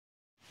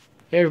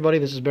Hey everybody,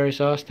 this is Barry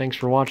Sauce. Thanks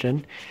for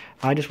watching.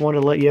 I just wanted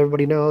to let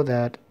everybody know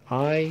that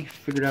I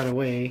figured out a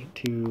way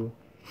to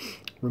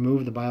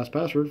remove the BIOS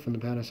password from the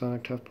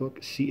Panasonic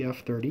Toughbook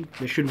CF-30.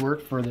 This should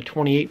work for the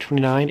 28,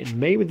 29, and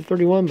maybe the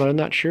 31, but I'm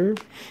not sure.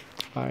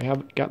 I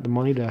haven't got the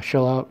money to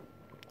shell out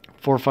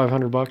 $400 or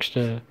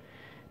 $500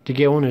 to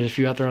get one. There's a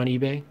few out there on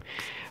eBay.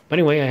 But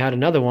anyway, I had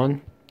another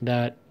one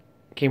that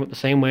came up the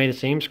same way, the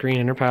same screen,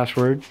 enter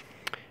password.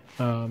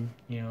 You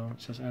know,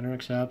 it says enter,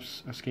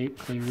 accepts, escape,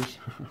 clears.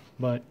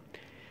 But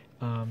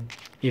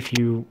if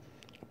you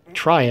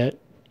try it,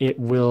 it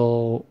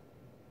won't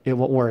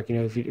work. You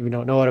know, if you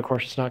don't know it, of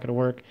course, it's not going to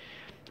work.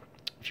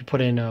 If you put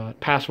in a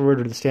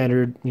password or the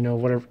standard, you know,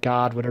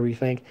 whatever you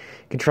think, you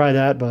can try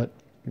that. But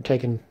you're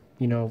taking,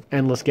 you know,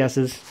 endless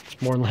guesses.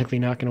 It's more than likely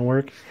not going to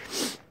work.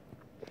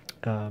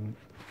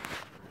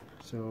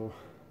 So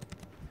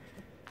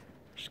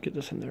just get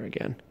this in there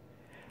again.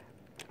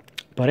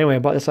 But anyway, I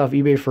bought this off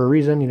eBay for a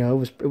reason. You know,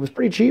 it was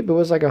pretty cheap. It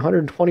was like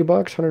 $120,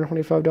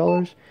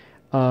 $125.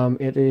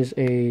 It is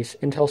a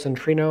Intel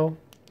Centrino,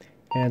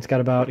 and it's got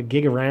about a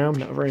gig of RAM,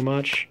 not very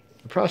much.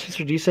 The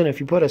processor decent.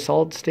 If you put a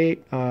solid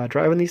state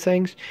drive in these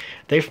things,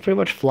 they pretty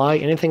much fly.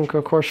 Anything,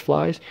 of course,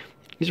 flies.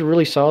 These are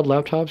really solid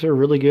laptops. They're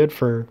really good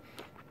for,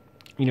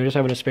 you know, just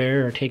having a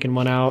spare or taking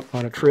one out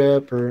on a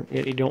trip, or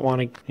you don't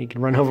want to, you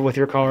can run over with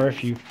your car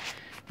if you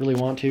really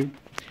want to.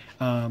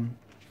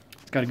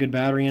 It's got a good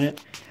battery in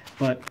it,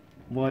 but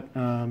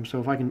so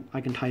if I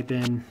can type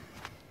in,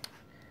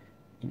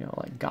 you know,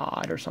 like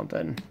God or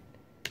something,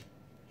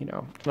 you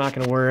know, it's not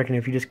going to work. And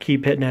if you just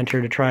keep hitting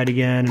enter to try it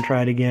again and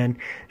try it again,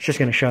 it's just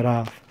going to shut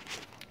off.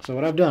 So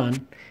what I've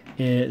done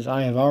is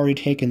I have already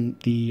taken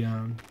the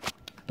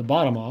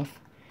bottom off,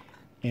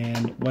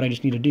 and what I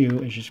just need to do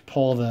is just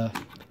pull the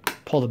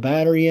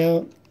battery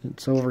out.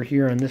 It's over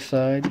here on this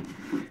side.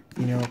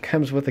 You know, it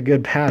comes with a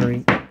good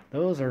battery.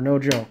 Those are no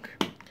joke.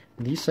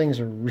 These things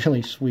are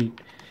really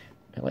sweet.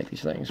 I like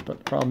these things, but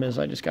the problem is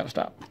I just gotta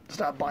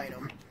stop buying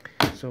them.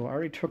 So I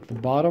already took the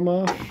bottom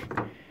off,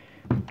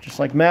 just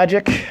like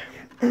magic.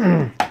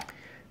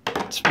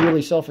 It's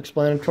really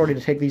self-explanatory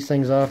to take these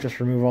things off. Just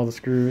remove all the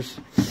screws.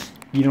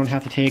 You don't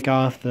have to take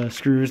off the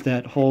screws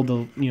that hold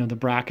the, you know, the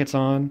brackets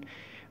on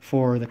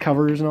for the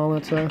covers and all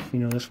that stuff. You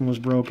know, this one was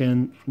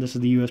broken. This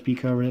is the USB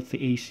cover. That's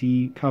the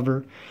AC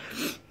cover.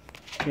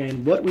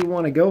 And what we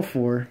want to go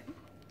for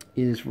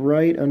is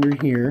right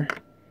under here.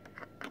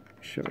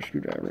 Shove a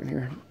screwdriver in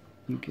here.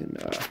 You can,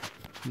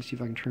 let me see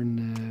if I can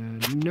turn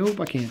the, nope,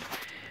 I can't.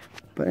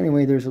 But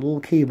anyway, there's a little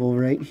cable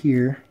right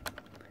here.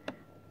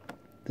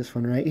 This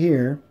one right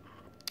here.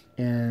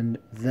 And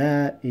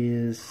that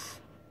is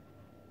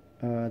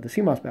the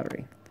CMOS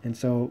battery. And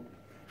so,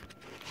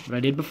 what I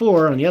did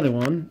before on the other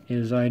one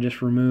is I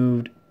just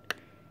removed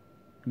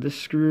this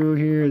screw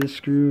here, this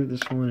screw,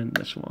 this one, and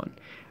this one.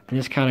 And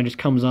this kind of just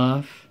comes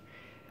off.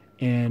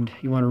 And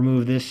you want to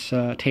remove this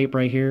tape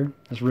right here,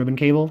 this ribbon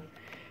cable.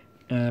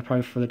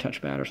 Probably for the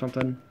touchpad or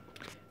something,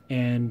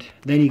 and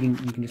then you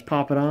can just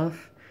pop it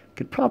off.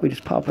 Could probably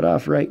just pop it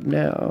off right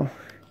now.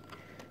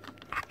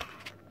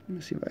 Let me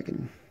see if I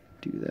can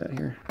do that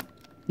here.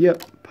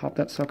 Yep, pop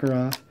that sucker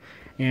off.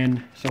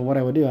 And so what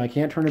I would do, I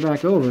can't turn it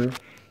back over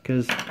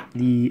because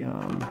the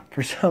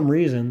for some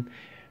reason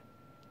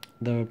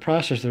the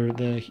processor,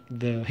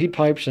 the heat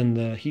pipes and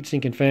the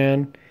heatsink and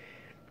fan,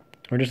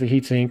 or just the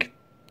heatsink,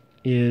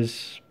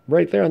 is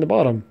right there on the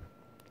bottom.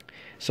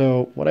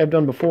 So what I've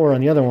done before on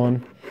the other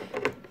one,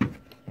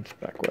 it's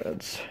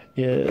backwards,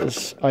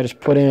 is I just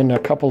put in a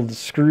couple of the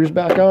screws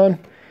back on.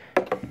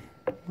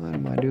 What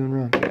am I doing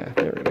wrong? Yeah,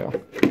 there we go.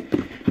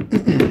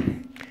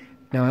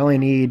 Now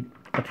I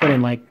put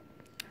in like,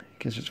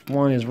 because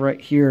one is right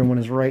here and one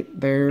is right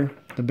there,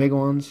 the big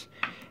ones,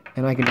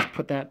 and I can just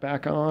put that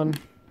back on,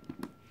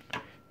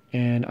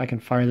 and I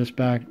can fire this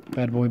bad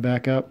boy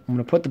back up. I'm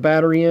going to put the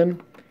battery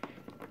in.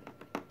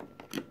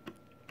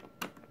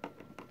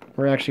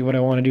 Or actually what I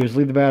want to do is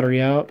leave the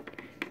battery out,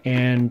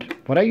 and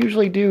what I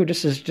usually do,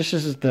 this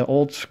is the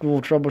old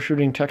school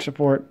troubleshooting tech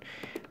support,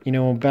 you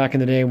know, back in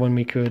the day when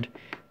we could,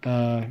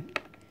 sorry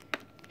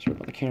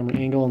about the camera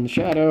angle and the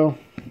shadow,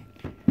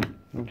 I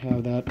don't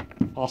have that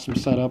awesome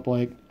setup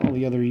like all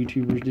the other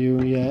YouTubers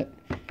do yet,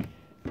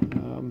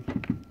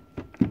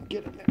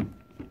 get in there,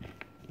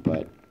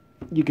 but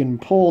you can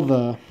pull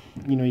the,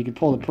 you know, you can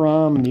pull the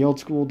PROM in the old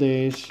school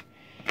days,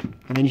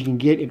 and then you can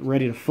get it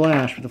ready to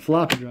flash with a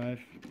floppy drive.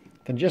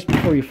 Then just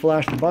before you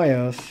flash the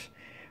BIOS,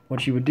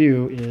 what you would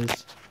do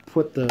is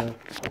put the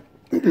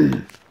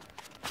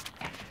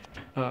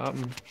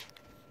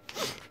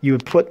you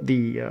would put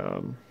the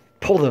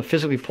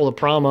physically pull the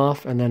PROM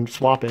off and then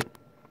swap it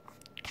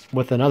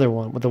with another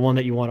one, with the one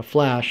that you want to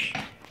flash.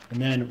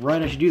 And then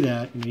right as you do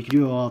that, you can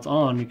do it while it's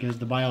on because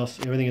the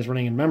BIOS, everything is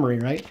running in memory,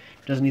 right?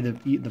 It doesn't need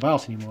the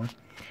BIOS anymore.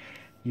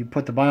 You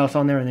put the BIOS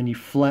on there, and then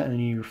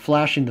you're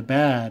flashing the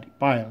bad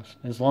BIOS.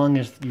 As long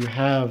as you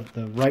have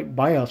the right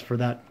BIOS for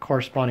that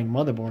corresponding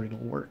motherboard, it'll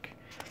work.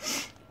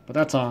 But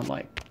that's on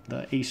like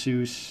the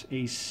Asus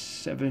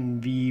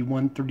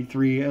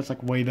A7V133. That's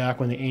like way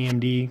back when the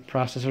AMD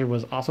processor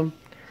was awesome,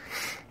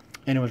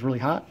 and it was really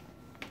hot.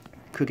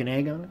 cook an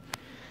egg on it.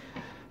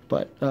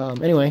 But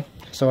anyway,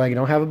 so I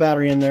don't have a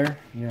battery in there.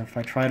 You know, if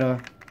I try to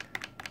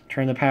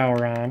turn the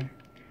power on,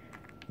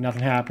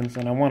 nothing happens,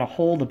 and I want to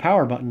hold the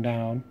power button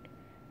down,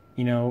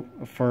 you know,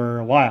 for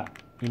a while,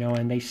 you know.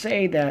 And they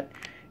say that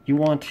you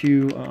want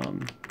to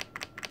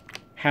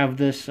have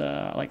this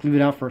like leave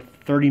it out for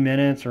 30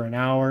 minutes or an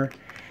hour.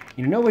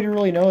 You know, nobody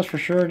really knows for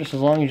sure, just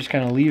as long as you just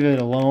kind of leave it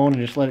alone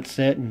and just let it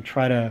sit and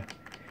try to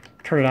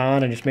turn it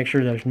on and just make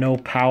sure there's no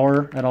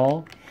power at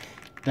all,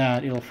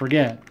 that it'll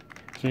forget.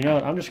 So you know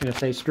what, I'm just going to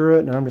say screw it,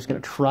 and I'm just going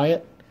to try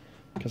it,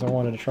 because I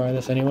wanted to try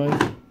this anyway.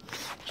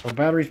 So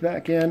battery's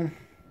back in,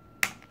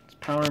 it's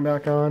powering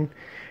back on,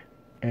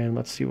 and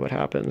let's see what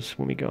happens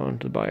when we go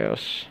into the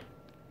BIOS.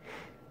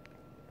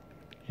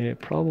 And it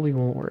probably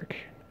won't work.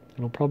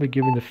 It'll probably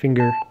give me the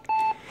finger.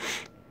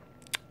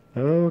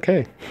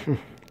 Okay,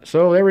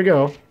 so there we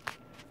go.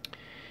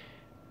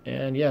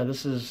 And yeah,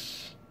 this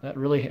is, that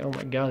really, oh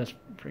my god, this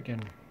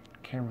freaking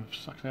camera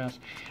sucks ass.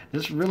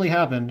 This really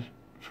happened.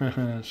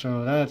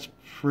 So that's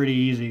pretty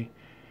easy.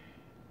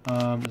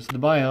 This is the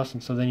BIOS,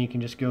 and so then you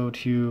can just go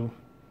to,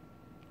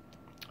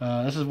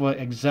 this is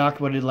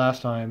exactly what I did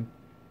last time.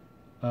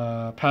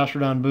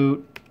 Password on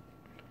boot,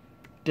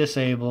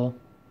 disable,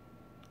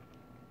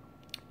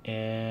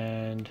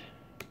 and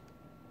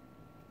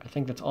I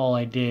think that's all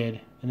I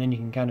did. And then you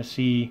can kind of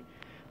see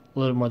a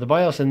little more. The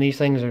BIOS in these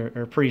things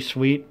are pretty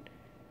sweet.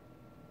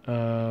 You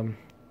know,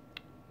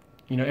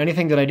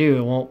 anything that I do,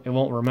 it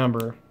won't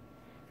remember.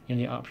 And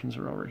the options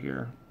are over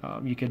here.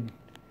 You could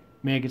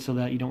make it so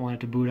that you don't want it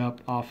to boot up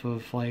off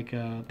of like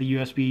the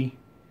USB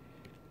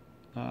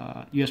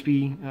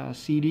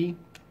CD,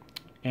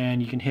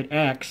 and you can hit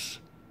X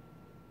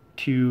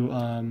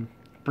to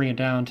bring it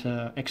down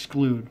to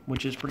exclude,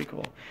 which is pretty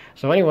cool.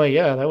 So anyway,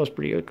 yeah, that was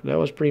pretty good. That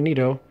was pretty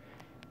neato.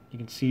 You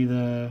can see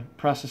the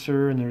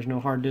processor, and there's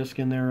no hard disk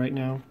in there right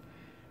now.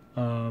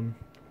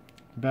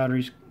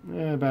 Battery's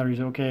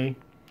okay.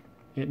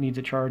 It needs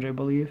a charge, I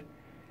believe.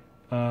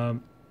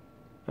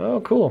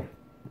 Oh, cool.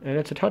 And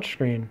it's a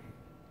touchscreen.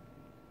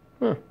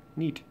 Huh,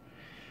 neat.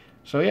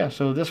 So yeah,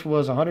 so this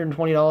was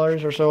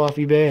 $120 or so off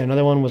eBay.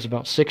 Another one was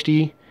about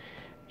 $60.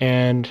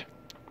 And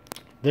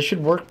this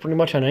should work pretty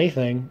much on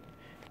anything,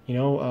 you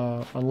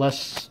know,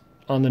 unless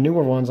on the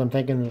newer ones, I'm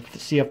thinking the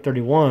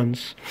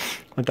CF-31s,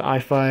 like the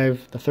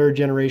i5, the 3rd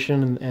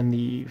generation, and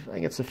the, I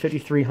think it's the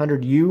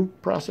 5300U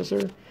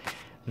processor.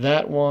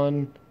 That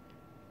one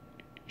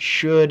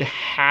should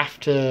have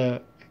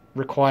to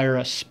require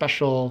a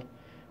special,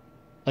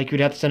 like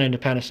you'd have to send it to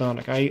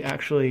Panasonic. I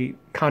actually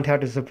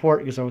contacted support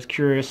because I was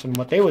curious on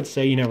what they would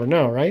say. You never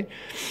know, right?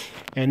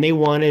 And they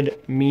wanted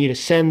me to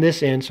send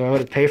this in, so I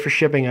would pay for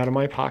shipping out of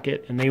my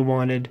pocket, and they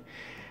wanted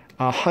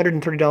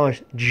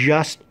 $130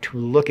 just to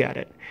look at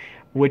it,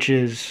 which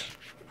is,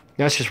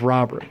 that's just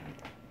robbery.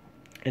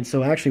 And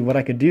so actually what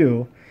I could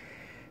do,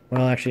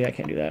 well, actually I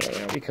can't do that right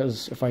now,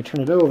 because if I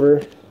turn it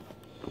over,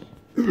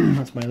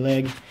 that's my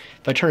leg,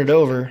 if I turn it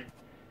over,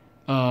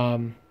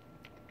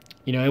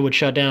 you know, it would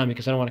shut down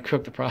because I don't want to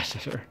cook the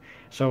processor.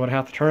 So I would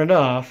have to turn it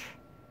off,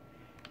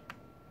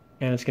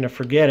 and it's going to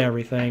forget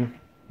everything.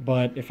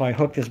 But if I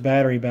hook this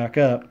battery back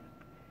up,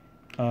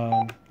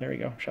 there we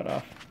go, shut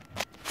off.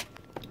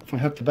 If I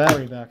hook the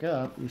battery back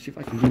up, let me see if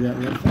I can do that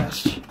real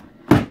fast. See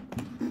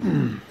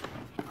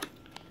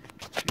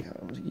how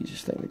it was the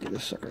easiest thing to get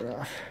this sucker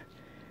off.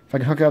 If I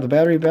can hook out the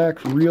battery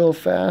back real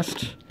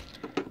fast,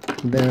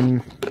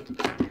 then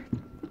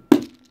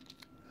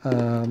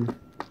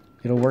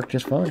it'll work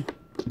just fine.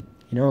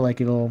 You know,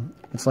 like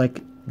it's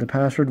like the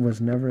password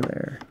was never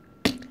there.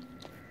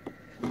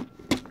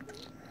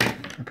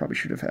 I probably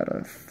should have had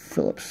a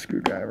Phillips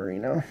screwdriver, you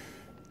know.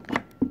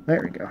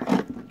 There we go.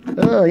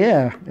 Oh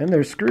yeah, and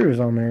there's screws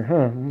on there, huh?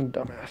 I'm a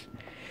dumbass.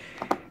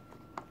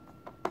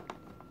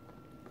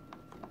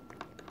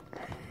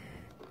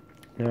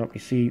 Now, you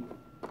see, you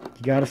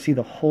gotta see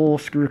the whole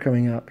screw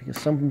coming up, because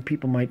some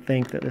people might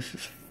think that this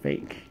is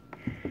fake.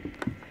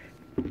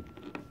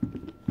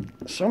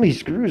 Some of these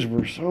screws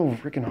were so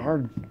freaking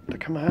hard to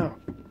come out.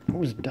 It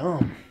was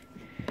dumb.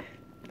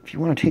 If you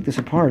want to take this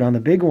apart, on the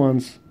big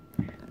ones,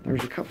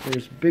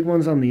 there's big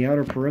ones on the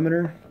outer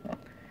perimeter,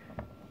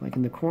 like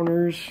in the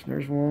corners.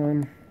 There's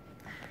one.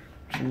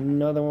 There's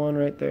another one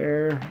right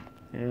there,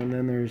 and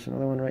then there's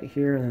another one right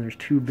here, and then there's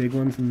two big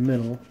ones in the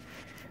middle.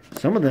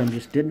 Some of them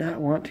just did not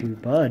want to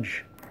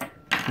budge,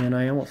 and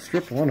I almost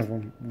stripped one of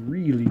them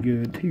really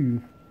good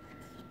too.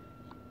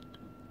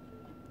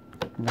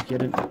 Look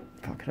at it,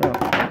 fuck it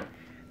up.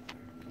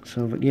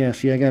 So, but yeah,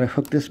 see, I gotta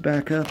hook this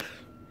back up.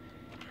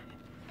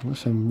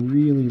 Unless I'm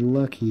really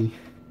lucky.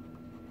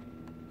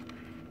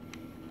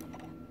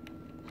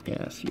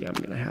 Yeah, see, I'm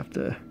gonna have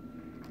to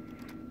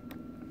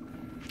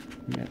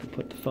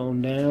put the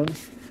phone down.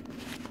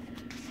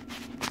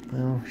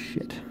 Oh,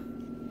 shit.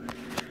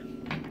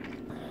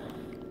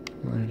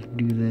 Let's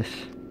do this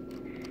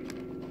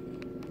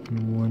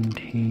in one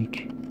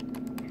take.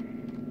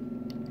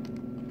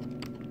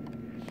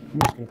 I'm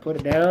just gonna put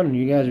it down, and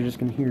you guys are just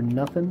gonna hear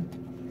nothing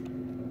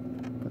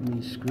but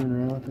me screwing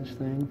around with this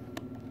thing.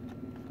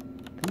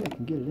 I think I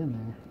can get it in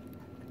there.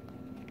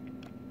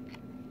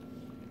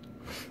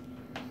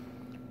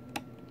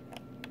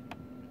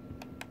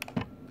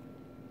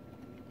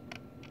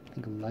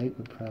 light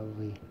would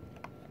probably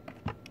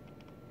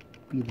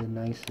be the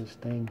nicest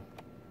thing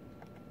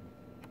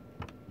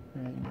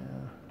right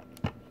now.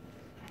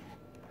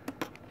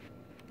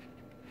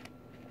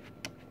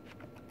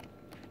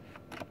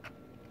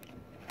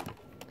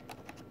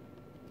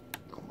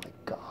 Oh my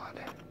god.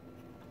 Get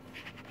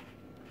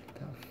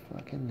the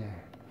fuck in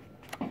there.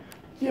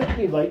 Yep,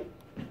 need light.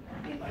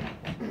 Need light.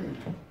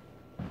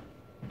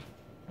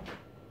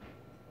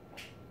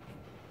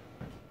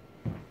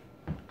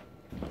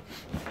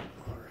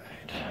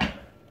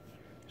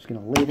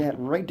 Gonna lay that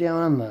right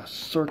down on the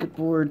circuit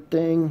board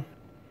thing.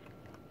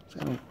 So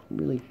I don't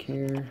really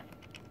care.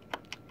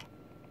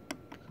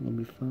 It'll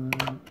be fine.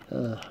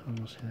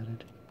 Almost had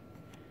it.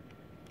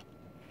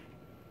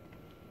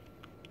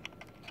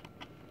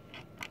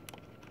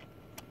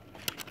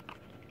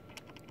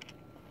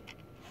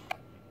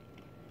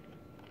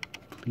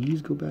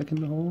 Please go back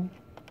in the hole.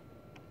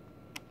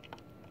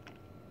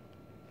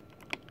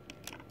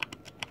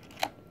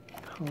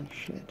 Holy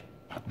shit.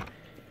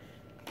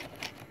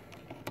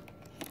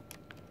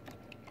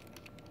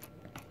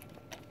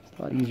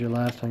 A lot easier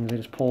last time because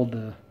I just pulled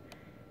that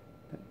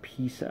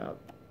piece out.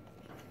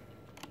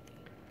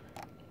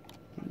 A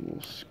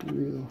little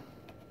screw.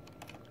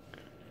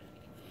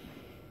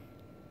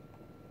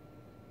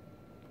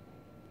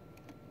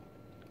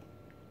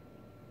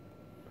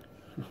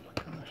 Oh my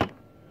gosh.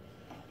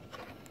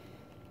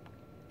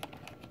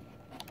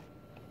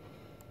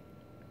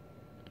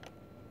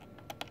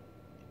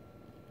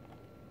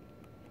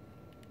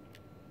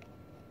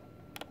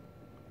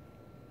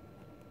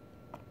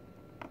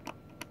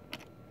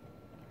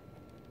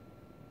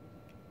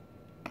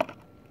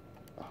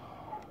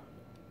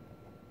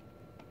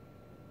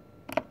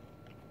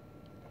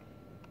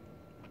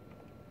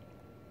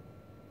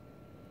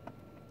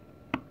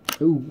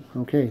 Ooh,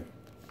 okay.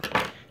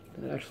 I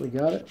actually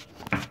got it.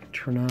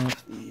 Turn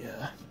off the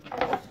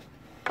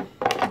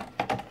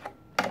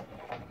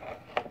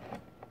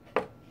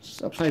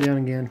it's upside down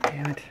again.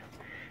 Damn it.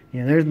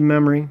 Yeah, there's the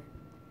memory.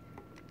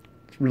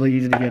 It's really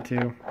easy to get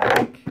to.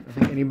 I think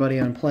anybody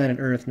on planet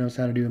Earth knows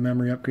how to do a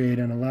memory upgrade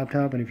on a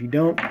laptop, and if you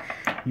don't,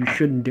 you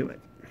shouldn't do it.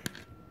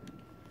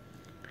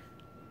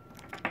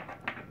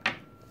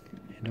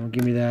 And don't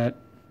give me that,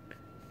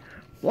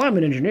 well, I'm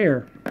an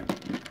engineer.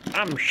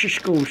 I'm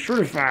Cisco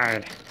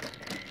certified.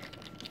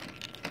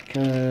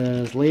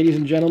 Because, ladies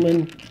and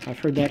gentlemen, I've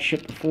heard that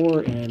shit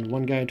before, and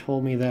one guy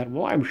told me that,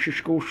 well, I'm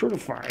Cisco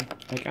certified.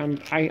 Like,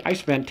 I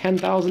spent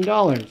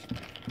 $10,000.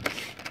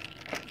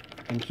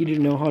 And he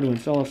didn't know how to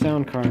install a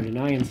sound card, and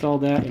I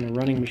installed that in a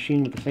running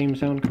machine with the same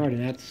sound card,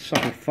 and that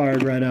sucker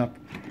fired right up.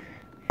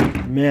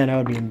 Man, I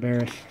would be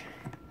embarrassed.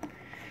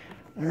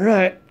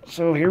 Alright,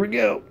 so here we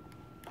go.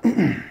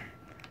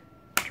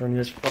 Turn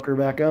this fucker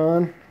back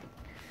on.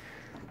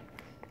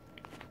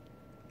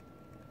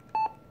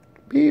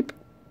 Beep.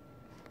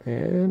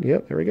 And,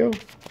 yep, there we go.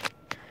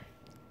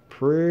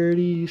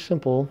 Pretty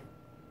simple.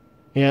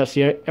 Yeah,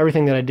 see,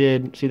 everything that I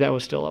did, see, that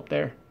was still up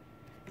there.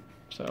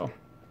 So,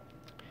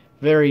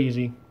 very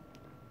easy.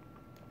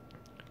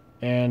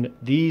 And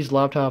these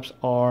laptops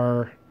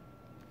are,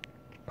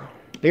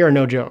 they are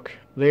no joke.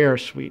 They are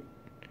sweet.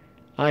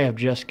 I have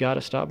just got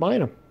to stop buying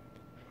them.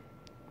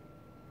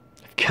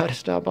 I've got to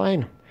stop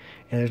buying them.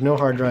 And there's no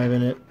hard drive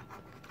in it.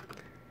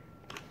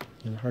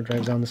 And the hard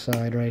drive's on the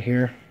side right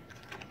here.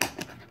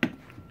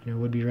 It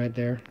would be right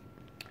there.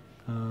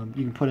 You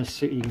can put an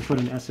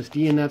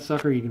SSD in that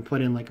sucker. You can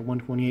put in like a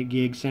 128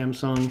 gig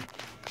Samsung.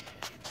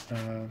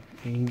 You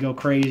can go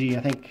crazy.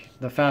 I think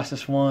the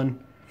fastest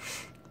one,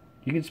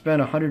 you can spend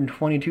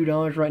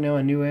 $122 right now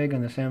on Newegg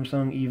on the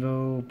Samsung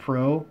Evo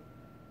Pro,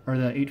 or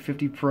the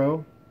 850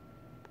 Pro.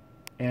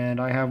 And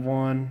I have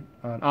one.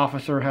 An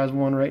officer has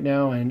one right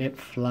now, and it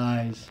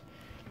flies.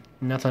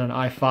 And that's on an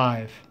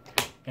i5.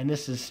 And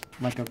this is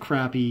like a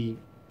crappy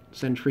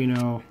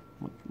Centrino.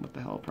 What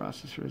the hell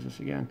processor is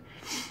this again?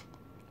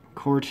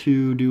 Core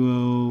 2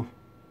 Duo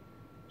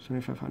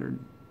 7500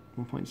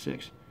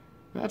 1.6.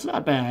 That's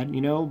not bad, you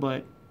know,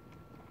 but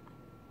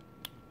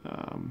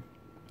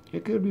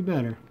it could be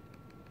better.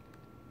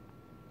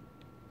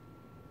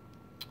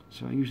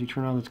 So I usually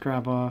turn all this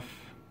crap off.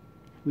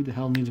 Who the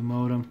hell needs a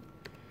modem?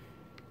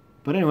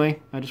 But anyway,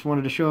 I just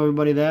wanted to show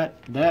everybody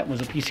that. That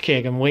was a piece of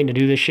cake. I'm waiting to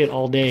do this shit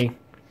all day.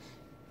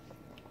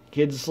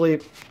 Kids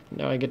asleep.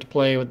 Now I get to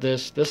play with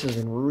this. This is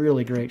in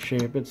really great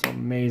shape. It's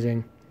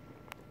amazing.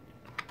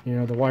 You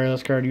know, the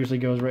wireless card usually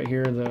goes right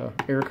here, the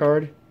air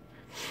card.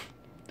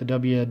 The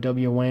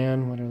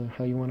WWAN, whatever the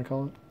hell you want to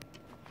call it.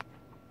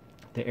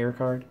 The air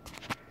card.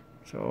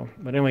 So,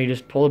 but anyway, you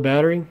just pull the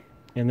battery,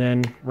 and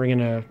then we're going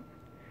to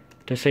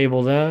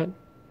disable that.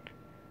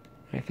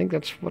 I think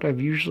that's what I've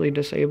usually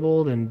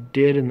disabled and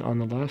did on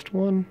the last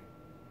one.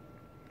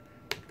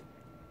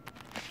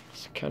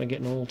 Kind of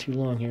getting a little too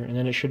long here, and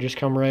then it should just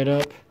come right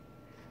up.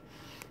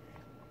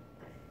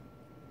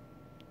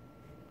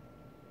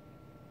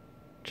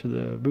 To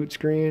the boot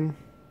screen. And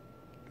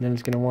then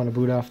it's going to want to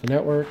boot off the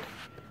network.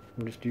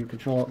 We'll just do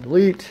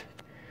Control-Alt-Delete,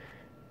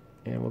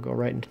 and we'll go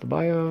right into the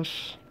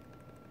BIOS.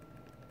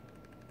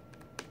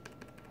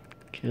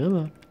 Come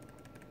on.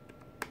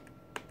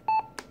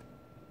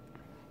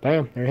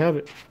 bam, there you have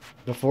it.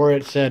 Before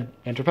it said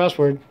enter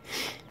password.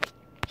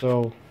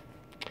 So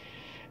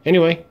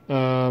anyway,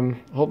 I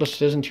hope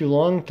this isn't too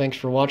long. Thanks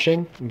for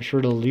watching. Be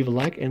sure to leave a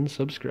like and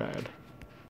subscribe.